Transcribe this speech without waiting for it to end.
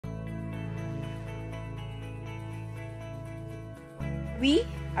We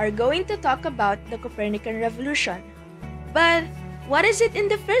are going to talk about the Copernican Revolution. But what is it in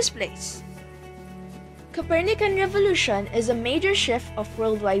the first place? Copernican Revolution is a major shift of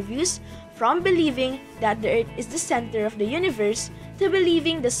worldwide views from believing that the Earth is the center of the universe to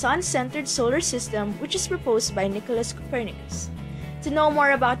believing the Sun-centered solar system, which is proposed by Nicholas Copernicus. To know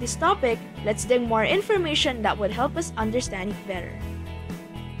more about this topic, let's dig more information that would help us understand it better.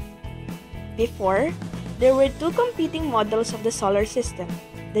 Before, there were two competing models of the solar system,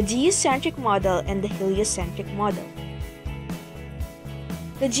 the geocentric model and the heliocentric model.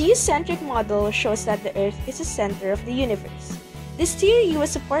 The geocentric model shows that the Earth is the center of the universe. This theory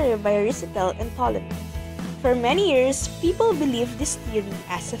was supported by Aristotle and Ptolemy. For many years, people believed this theory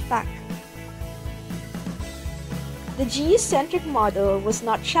as a fact. The geocentric model was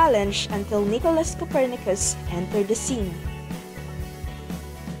not challenged until Nicholas Copernicus entered the scene.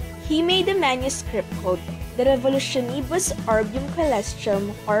 He made a manuscript called De Revolutionibus Orbium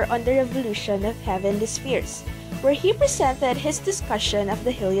Coelestium, or On the Revolution of Heavenly Spheres, where he presented his discussion of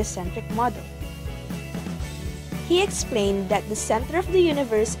the heliocentric model. He explained that the center of the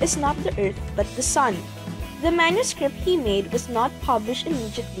universe is not the Earth but the Sun. The manuscript he made was not published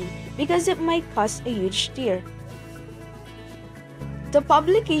immediately because it might cause a huge stir. The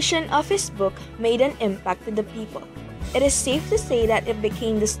publication of his book made an impact to the people. It is safe to say that it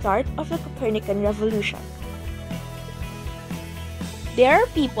became the start of the Copernican Revolution. There are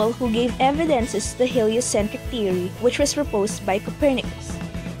people who gave evidences to the heliocentric theory, which was proposed by Copernicus.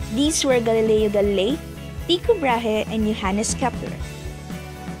 These were Galileo Galilei, Tycho Brahe, and Johannes Kepler.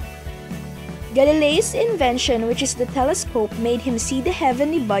 Galileo's invention, which is the telescope, made him see the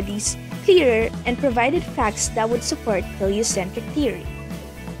heavenly bodies clearer and provided facts that would support heliocentric theory.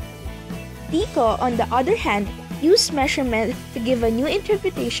 Tycho, on the other hand, used measurement to give a new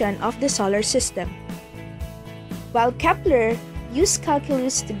interpretation of the solar system, while Kepler used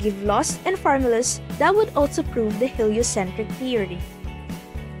calculus to give laws and formulas that would also prove the heliocentric theory.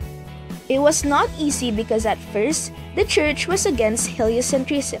 It was not easy because at first, the church was against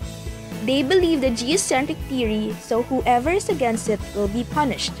heliocentrism. They believed the geocentric theory, so whoever is against it will be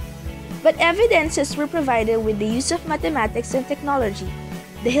punished. But evidences were provided with the use of mathematics and technology.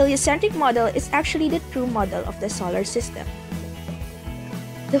 The heliocentric model is actually the true model of the solar system.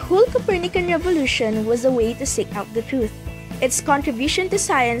 The whole Copernican revolution was a way to seek out the truth. Its contribution to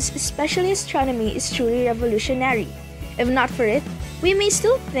science, especially astronomy, is truly revolutionary. If not for it, we may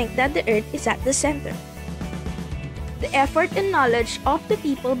still think that the Earth is at the center. The effort and knowledge of the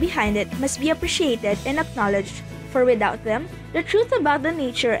people behind it must be appreciated and acknowledged, for without them, the truth about the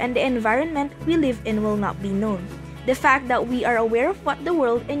nature and the environment we live in will not be known. The fact that we are aware of what the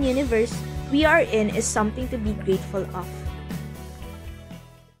world and universe we are in is something to be grateful of.